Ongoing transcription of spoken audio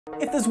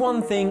If there's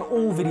one thing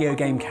all video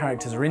game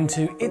characters are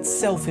into, it's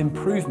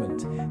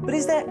self-improvement. But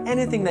is there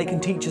anything they can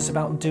teach us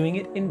about doing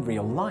it in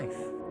real life?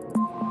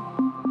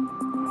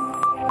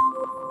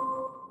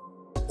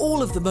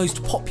 All of the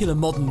most popular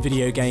modern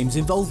video games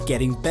involve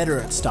getting better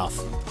at stuff.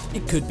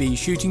 It could be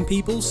shooting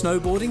people,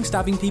 snowboarding,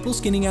 stabbing people,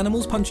 skinning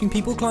animals, punching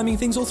people, climbing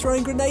things, or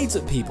throwing grenades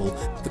at people.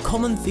 The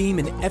common theme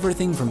in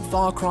everything from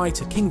Far Cry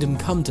to Kingdom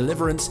Come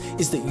Deliverance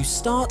is that you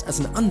start as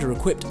an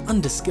under-equipped,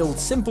 under-skilled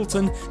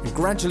simpleton and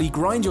gradually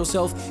grind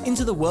yourself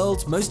into the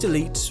world's most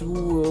elite,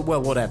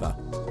 well, whatever.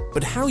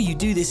 But how you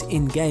do this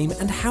in-game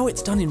and how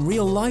it's done in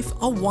real life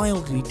are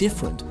wildly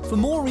different, for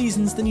more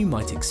reasons than you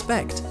might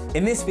expect.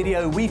 In this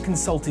video, we've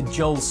consulted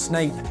Joel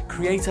Snape,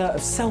 creator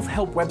of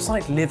self-help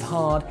website Live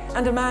Hard,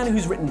 and a man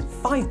who's written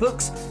 5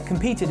 books,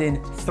 competed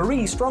in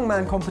 3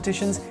 strongman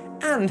competitions,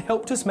 and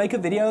helped us make a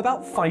video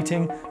about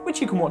fighting, which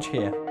you can watch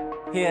here.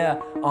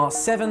 Here are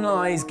 7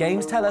 lies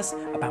games tell us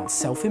about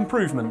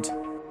self-improvement.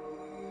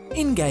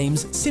 In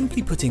games,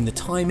 simply putting the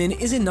time in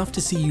is enough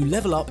to see you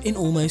level up in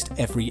almost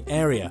every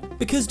area.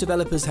 Because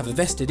developers have a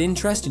vested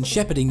interest in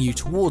shepherding you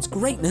towards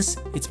greatness,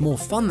 it's more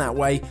fun that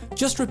way.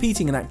 Just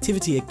repeating an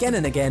activity again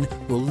and again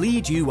will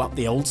lead you up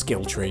the old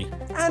skill tree.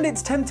 And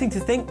it's tempting to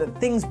think that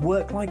things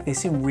work like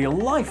this in real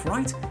life,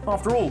 right?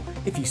 After all,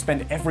 if you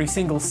spent every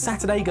single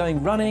Saturday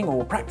going running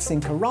or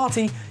practicing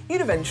karate,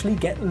 you'd eventually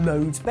get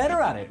loads better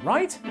at it,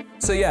 right?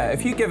 So yeah,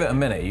 if you give it a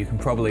minute, you can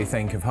probably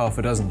think of half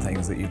a dozen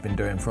things that you've been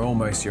doing for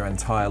almost your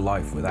entire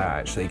life without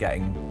actually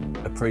getting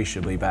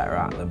appreciably better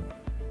at them.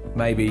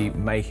 Maybe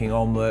making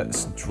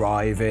omelettes,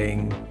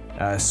 driving,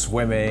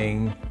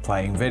 swimming,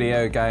 playing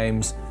video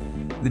games.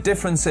 The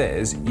difference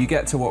is you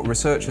get to what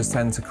researchers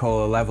tend to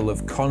call a level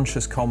of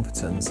conscious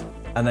competence,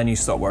 and then you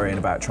stop worrying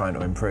about trying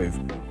to improve.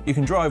 You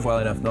can drive well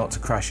enough not to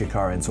crash your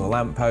car into a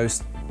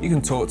lamppost, you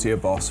can talk to your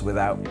boss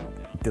without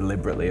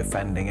deliberately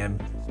offending him,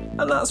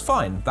 and that's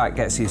fine, that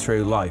gets you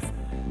through life.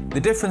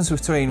 The difference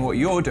between what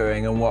you're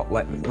doing and what,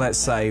 let's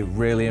say,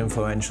 really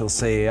influential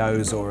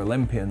CEOs or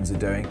Olympians are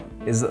doing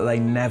is that they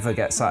never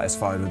get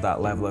satisfied with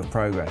that level of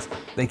progress.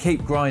 They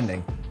keep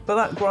grinding, but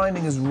that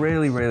grinding is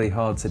really, really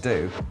hard to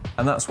do,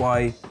 and that's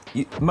why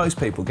most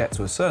people get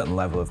to a certain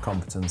level of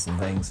competence and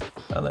things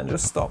and then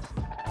just stop.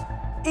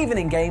 Even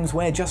in games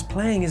where just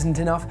playing isn't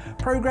enough,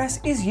 progress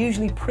is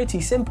usually pretty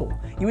simple.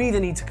 You either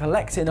need to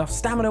collect enough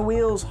stamina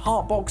wheels,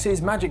 heart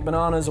boxes, magic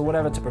bananas or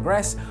whatever to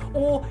progress,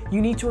 or you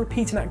need to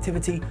repeat an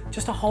activity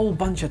just a whole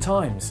bunch of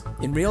times.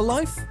 In real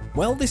life?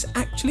 Well, this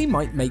actually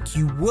might make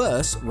you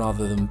worse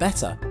rather than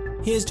better.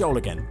 Here's Joel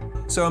again.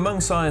 So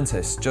among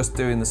scientists, just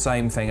doing the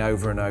same thing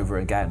over and over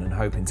again and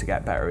hoping to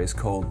get better is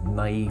called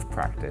naive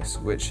practice,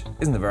 which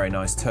isn't a very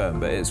nice term,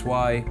 but it's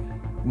why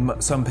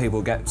some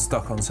people get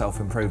stuck on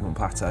self-improvement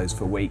plateaus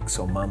for weeks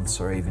or months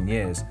or even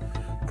years.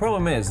 The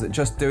problem is that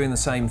just doing the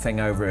same thing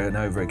over and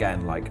over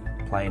again, like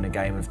playing a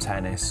game of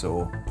tennis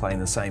or playing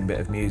the same bit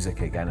of music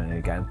again and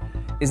again,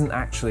 isn't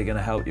actually going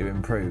to help you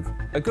improve.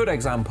 A good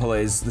example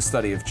is the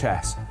study of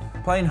chess.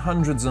 Playing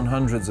hundreds and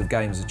hundreds of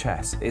games of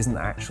chess isn't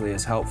actually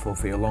as helpful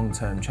for your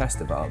long-term chess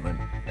development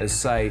as,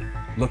 say,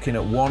 looking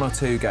at 1 or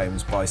 2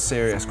 games by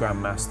serious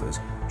grandmasters,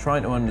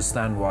 trying to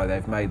understand why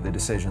they've made the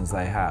decisions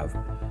they have,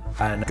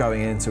 and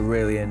going into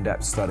really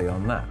in-depth study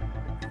on that.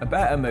 A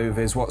better move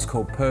is what's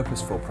called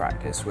purposeful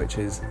practice, which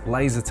is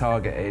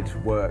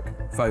laser-targeted work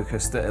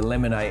focused at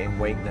eliminating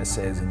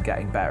weaknesses and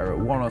getting better at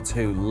 1 or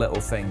 2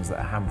 little things that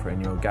are hampering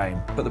your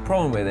game. But the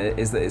problem with it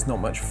is that it's not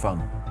much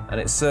fun,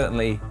 and it's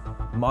certainly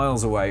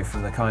miles away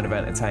from the kind of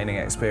entertaining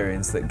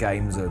experience that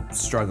games are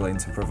struggling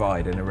to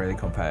provide in a really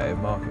competitive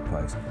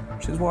marketplace,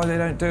 which is why they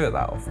don't do it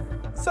that often.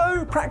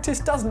 So practice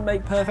doesn't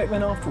make perfect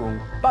then after all,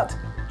 but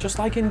just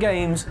like in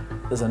games,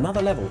 there's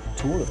another level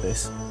to all of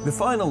this. The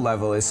final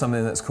level is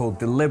something that's called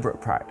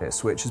deliberate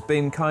practice, which has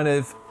been kind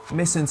of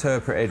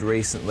misinterpreted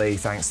recently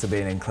thanks to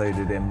being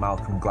included in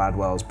Malcolm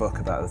Gladwell's book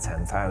about the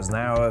 10,000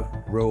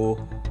 hour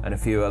rule and a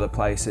few other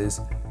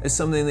places. It's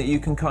something that you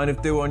can kind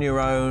of do on your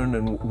own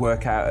and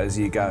work out as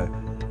you go.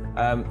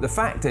 The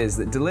fact is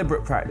that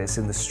deliberate practice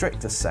in the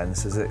strictest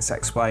sense, as it's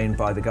explained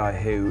by the guy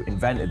who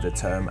invented the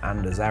term,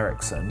 Anders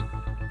Ericsson,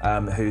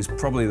 who's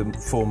probably the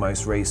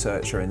foremost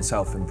researcher in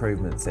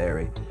self-improvement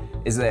theory,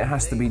 is that it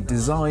has to be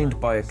designed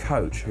by a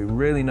coach who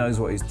really knows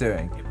what he's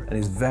doing and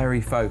is very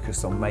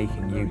focused on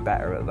making you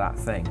better at that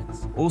thing.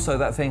 Also,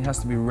 that thing has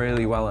to be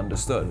really well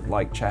understood,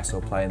 like chess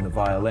or playing the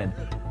violin.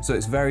 So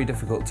it's very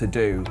difficult to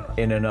do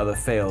in another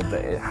field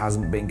that it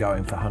hasn't been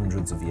going for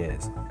hundreds of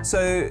years.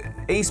 So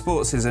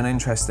esports is an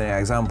interesting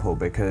example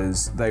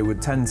because they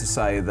would tend to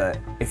say that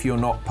if you're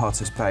not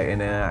participating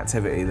in an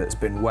activity that's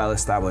been well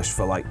established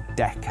for like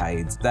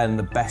decades, then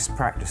the best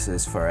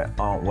practices for it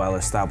aren't well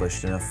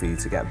established enough for you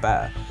to get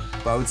better.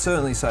 But I would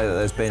certainly say that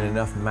there's been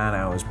enough man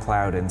hours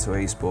ploughed into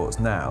esports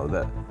now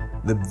that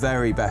the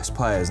very best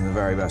players and the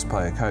very best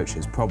player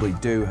coaches probably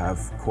do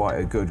have quite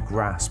a good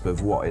grasp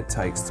of what it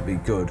takes to be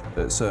good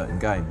at certain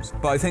games.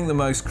 But I think the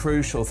most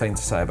crucial thing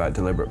to say about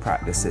deliberate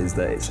practice is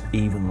that it's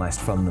even less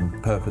fun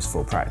than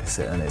purposeful practice,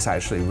 and it's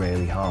actually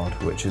really hard,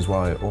 which is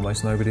why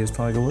almost nobody is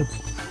Tiger Woods.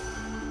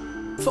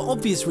 For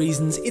obvious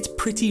reasons, it's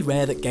pretty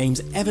rare that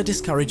games ever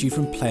discourage you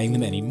from playing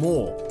them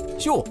anymore.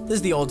 Sure,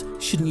 there's the odd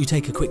 "shouldn't you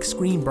take a quick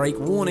screen break"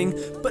 warning,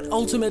 but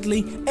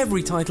ultimately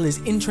every title is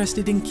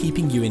interested in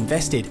keeping you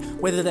invested,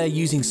 whether they're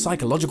using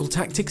psychological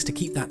tactics to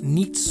keep that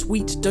neat,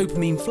 sweet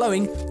dopamine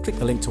flowing, click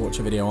the link to watch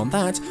a video on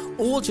that,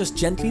 or just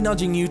gently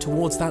nudging you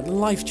towards that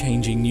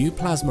life-changing new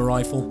plasma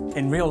rifle.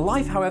 In real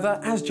life, however,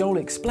 as Joel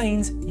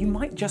explains, you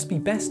might just be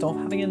best off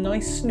having a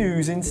nice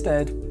snooze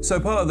instead. So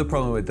part of the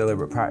problem with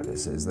deliberate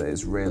practice is that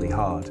it's really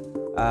hard.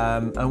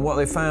 And what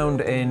they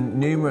found in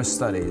numerous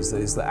studies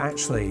is that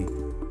actually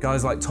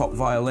guys like top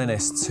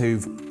violinists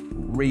who've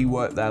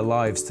reworked their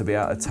lives to be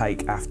able to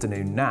take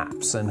afternoon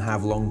naps and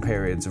have long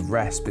periods of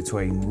rest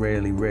between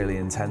really, really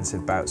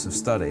intensive bouts of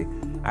study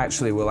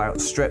actually will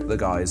outstrip the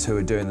guys who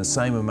are doing the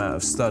same amount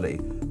of study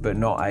but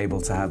not able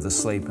to have the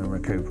sleep and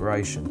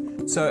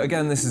recuperation. So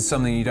again, this is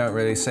something you don't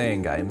really see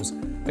in games.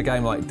 A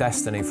game like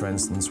Destiny, for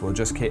instance, will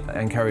just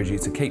encourage you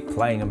to keep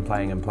playing and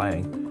playing and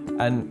playing,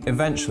 and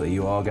eventually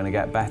you are going to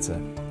get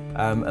better.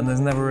 And there's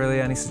never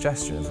really any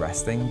suggestion of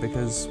resting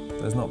because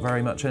there's not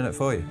very much in it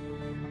for you.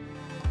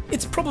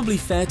 It's probably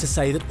fair to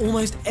say that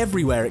almost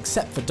everywhere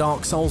except for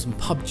Dark Souls and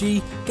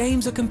PUBG,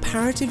 games are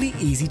comparatively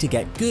easy to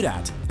get good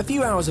at. A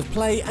few hours of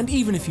play, and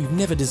even if you've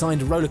never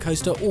designed a roller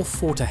coaster or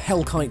fought a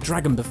Hellkite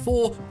dragon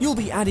before, you'll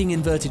be adding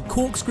inverted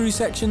corkscrew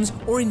sections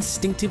or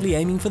instinctively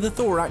aiming for the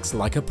thorax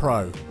like a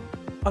pro.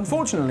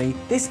 Unfortunately,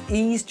 this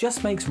ease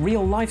just makes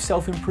real-life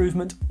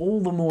self-improvement all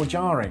the more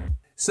jarring.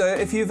 So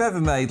if you've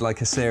ever made like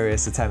a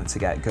serious attempt to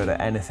get good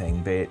at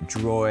anything, be it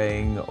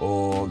drawing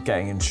or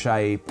getting in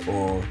shape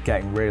or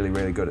getting really,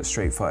 really good at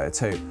Street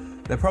Fighter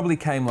 2, there probably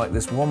came like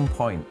this one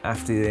point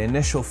after the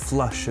initial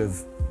flush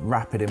of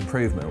rapid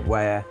improvement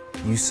where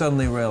you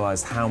suddenly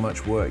realised how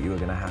much work you were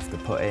going to have to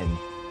put in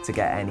to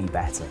get any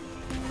better.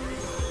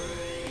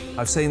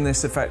 I've seen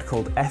this effect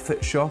called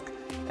effort shock,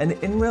 and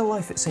in real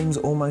life it seems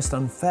almost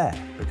unfair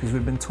because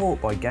we've been taught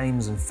by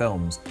games and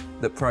films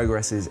that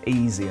progress is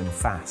easy and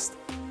fast.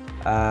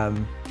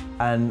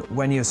 And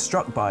when you're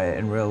struck by it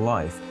in real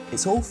life,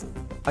 it's awful.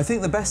 I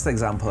think the best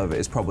example of it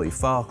is probably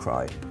Far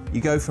Cry.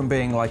 You go from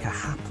being like a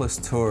hapless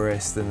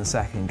tourist in the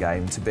second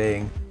game to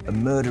being a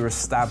murderous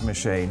stab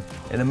machine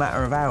in a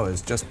matter of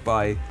hours just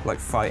by like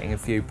fighting a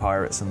few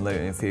pirates and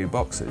looting a few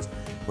boxes.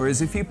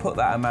 Whereas if you put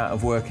that amount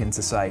of work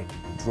into, say,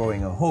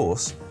 drawing a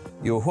horse,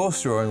 your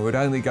horse drawing would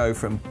only go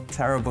from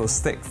terrible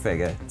stick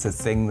figure to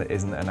thing that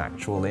isn't an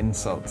actual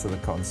insult to the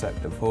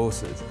concept of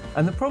horses.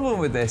 And the problem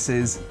with this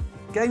is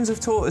games have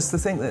taught us to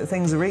think that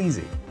things are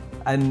easy,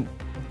 and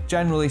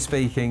generally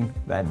speaking,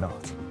 they're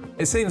not.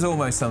 It seems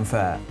almost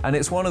unfair, and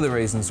it's one of the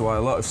reasons why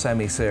a lot of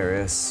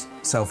semi-serious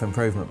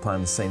self-improvement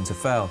plans seem to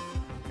fail.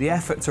 The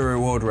effort to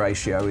reward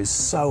ratio is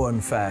so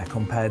unfair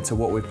compared to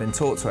what we've been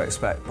taught to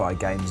expect by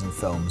games and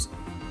films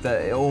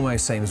that it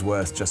almost seems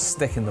worth just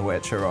sticking The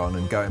Witcher on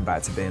and going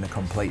back to being a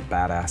complete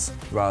badass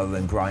rather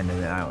than grinding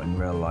it out in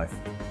real life.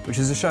 Which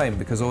is a shame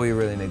because all you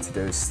really need to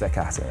do is stick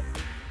at it.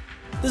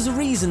 There's a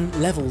reason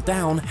level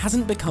down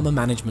hasn't become a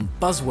management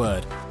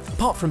buzzword.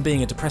 Apart from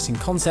being a depressing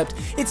concept,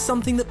 it's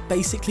something that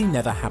basically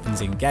never happens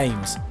in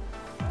games.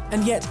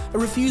 And yet, a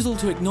refusal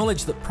to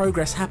acknowledge that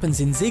progress happens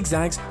in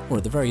zigzags, or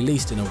at the very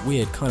least in a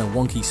weird kind of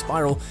wonky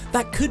spiral,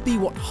 that could be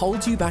what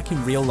holds you back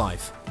in real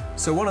life.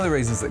 So one of the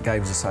reasons that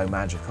games are so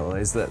magical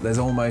is that there's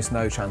almost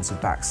no chance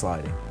of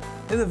backsliding.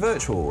 In the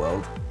virtual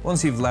world,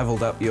 once you've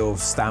leveled up your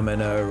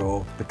stamina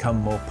or become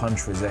more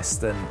punch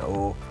resistant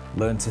or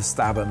learn to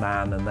stab a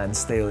man and then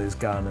steal his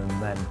gun and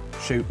then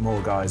shoot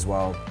more guys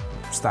while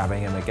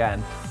stabbing him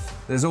again,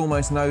 there's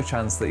almost no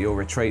chance that you'll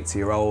retreat to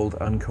your old,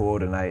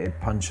 uncoordinated,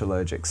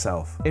 punch-allergic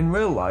self. In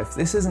real life,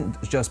 this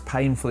isn't just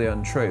painfully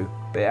untrue,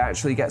 but it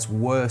actually gets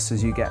worse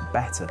as you get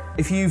better.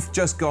 If you've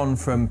just gone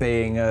from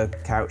being a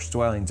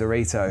couch-dwelling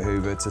Dorito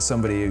Hoover to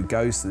somebody who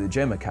goes to the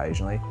gym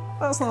occasionally,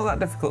 that's not that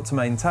difficult to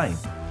maintain.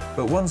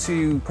 But once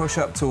you push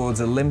up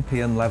towards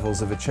Olympian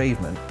levels of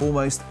achievement,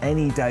 almost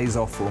any days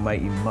off will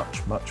make you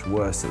much, much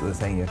worse at the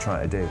thing you're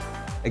trying to do.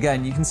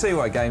 Again, you can see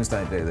why games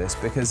don't do this,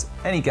 because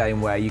any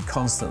game where you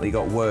constantly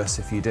got worse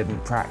if you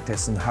didn't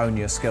practice and hone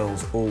your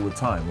skills all the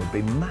time would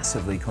be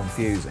massively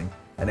confusing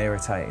and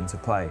irritating to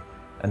play,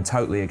 and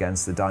totally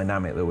against the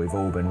dynamic that we've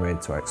all been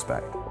reared to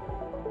expect.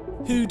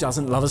 Who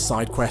doesn't love a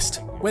side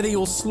quest? Whether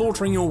you're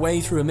slaughtering your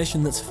way through a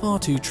mission that's far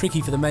too tricky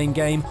for the main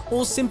game,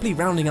 or simply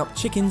rounding up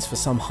chickens for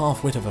some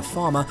half-wit of a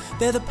farmer,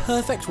 they're the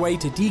perfect way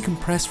to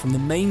decompress from the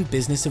main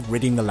business of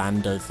ridding the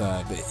land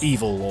of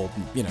evil or,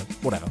 you know,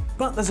 whatever.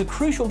 But there's a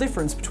crucial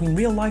difference between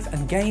real life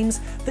and games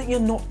that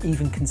you're not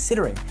even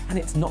considering, and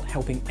it's not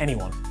helping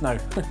anyone. No,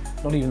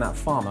 not even that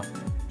farmer.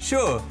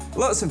 Sure,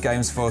 lots of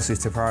games force you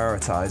to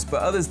prioritise,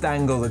 but others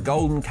dangle the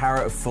golden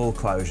carrot of full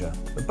closure.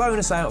 The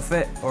bonus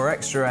outfit or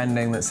extra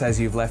ending that says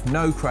you've left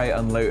no crate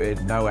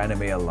unlooted, no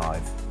enemy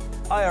alive.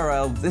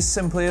 IRL, this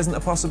simply isn't a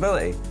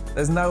possibility.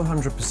 There's no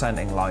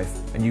 100%ing life,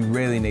 and you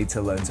really need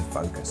to learn to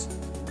focus.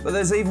 But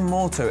there's even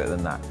more to it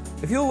than that.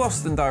 If you're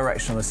lost and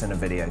directionless in a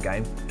video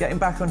game, getting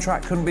back on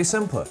track couldn't be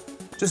simpler.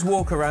 Just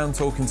walk around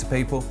talking to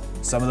people,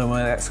 some of them with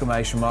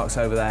exclamation marks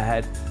over their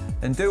head,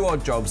 and do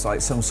odd jobs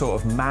like some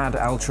sort of mad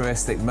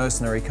altruistic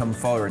mercenary come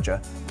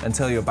forager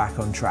until you're back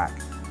on track.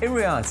 In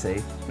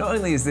reality, not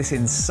only is this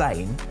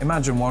insane,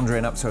 imagine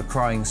wandering up to a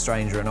crying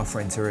stranger and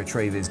offering to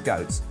retrieve his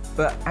goats,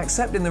 but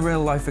accepting the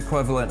real-life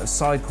equivalent of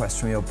side quests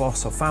from your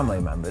boss or family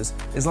members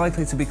is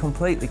likely to be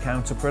completely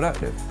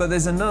counterproductive. But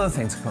there's another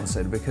thing to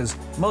consider, because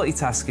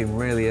multitasking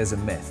really is a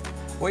myth.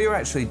 What you're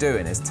actually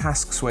doing is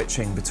task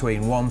switching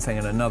between one thing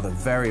and another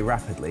very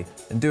rapidly,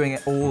 and doing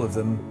all of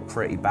them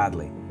pretty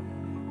badly.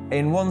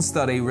 In one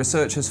study,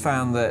 researchers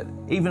found that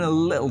even a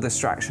little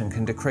distraction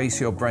can decrease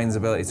your brain's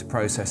ability to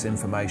process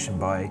information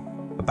by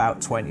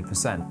about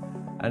 20%.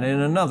 And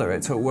in another,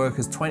 it took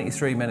workers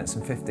 23 minutes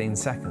and 15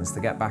 seconds to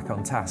get back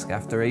on task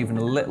after even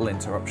a little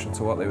interruption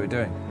to what they were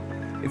doing.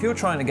 If you're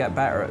trying to get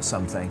better at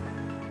something,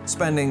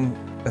 spending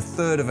a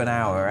third of an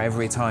hour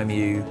every time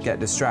you get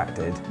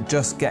distracted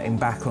just getting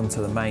back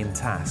onto the main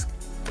task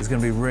is going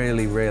to be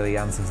really, really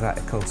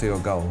antithetical to your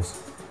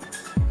goals.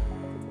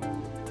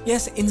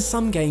 Yes, in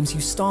some games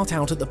you start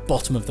out at the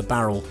bottom of the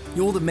barrel.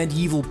 You're the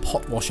medieval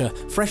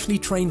potwasher, freshly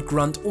trained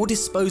grunt or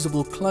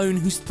disposable clone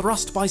who's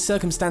thrust by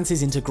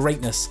circumstances into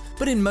greatness.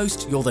 But in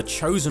most, you're the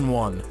chosen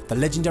one, the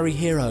legendary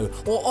hero,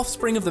 or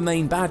offspring of the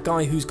main bad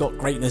guy who's got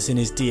greatness in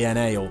his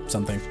DNA or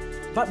something.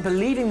 But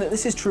believing that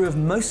this is true of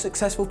most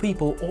successful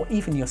people, or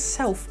even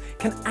yourself,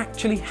 can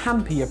actually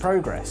hamper your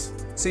progress.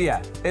 So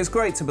yeah, it's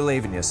great to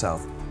believe in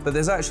yourself, but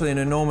there's actually an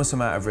enormous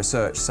amount of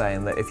research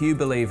saying that if you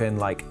believe in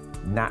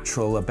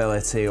natural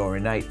ability or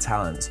innate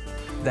talent,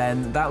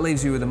 then that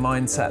leaves you with a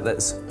mindset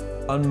that's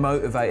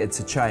unmotivated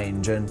to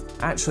change and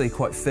actually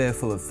quite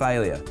fearful of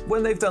failure.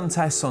 When they've done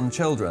tests on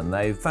children,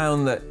 they've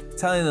found that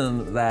telling them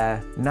that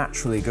they're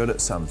naturally good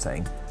at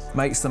something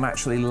makes them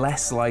actually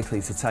less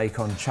likely to take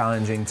on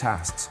challenging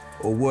tasks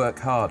or work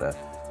harder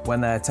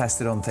when they're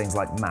tested on things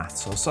like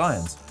maths or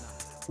science.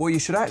 What you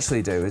should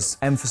actually do is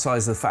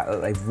emphasize the fact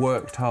that they've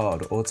worked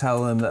hard, or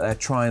tell them that they're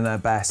trying their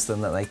best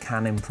and that they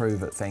can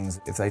improve at things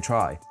if they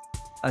try.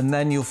 And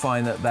then you'll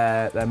find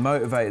that they're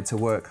motivated to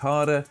work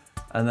harder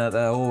and that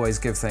they'll always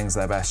give things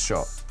their best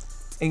shot.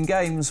 In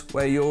games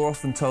where you're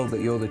often told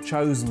that you're the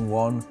chosen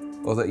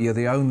one or that you're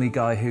the only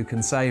guy who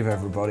can save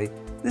everybody,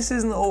 this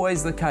isn't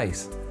always the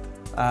case.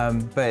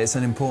 But it's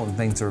an important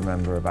thing to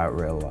remember about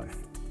real life.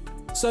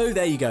 So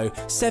there you go,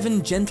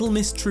 7 gentle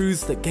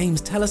mistruths that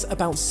games tell us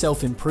about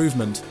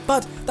self-improvement.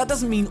 But that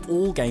doesn't mean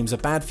all games are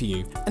bad for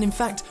you. And in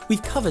fact,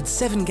 we've covered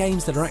 7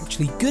 games that are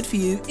actually good for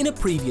you in a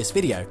previous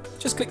video.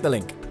 Just click the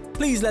link.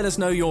 Please let us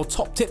know your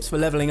top tips for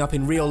leveling up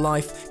in real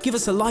life, give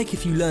us a like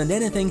if you learned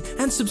anything,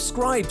 and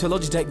subscribe to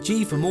Logitech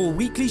G for more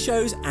weekly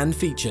shows and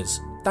features.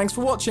 Thanks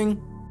for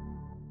watching!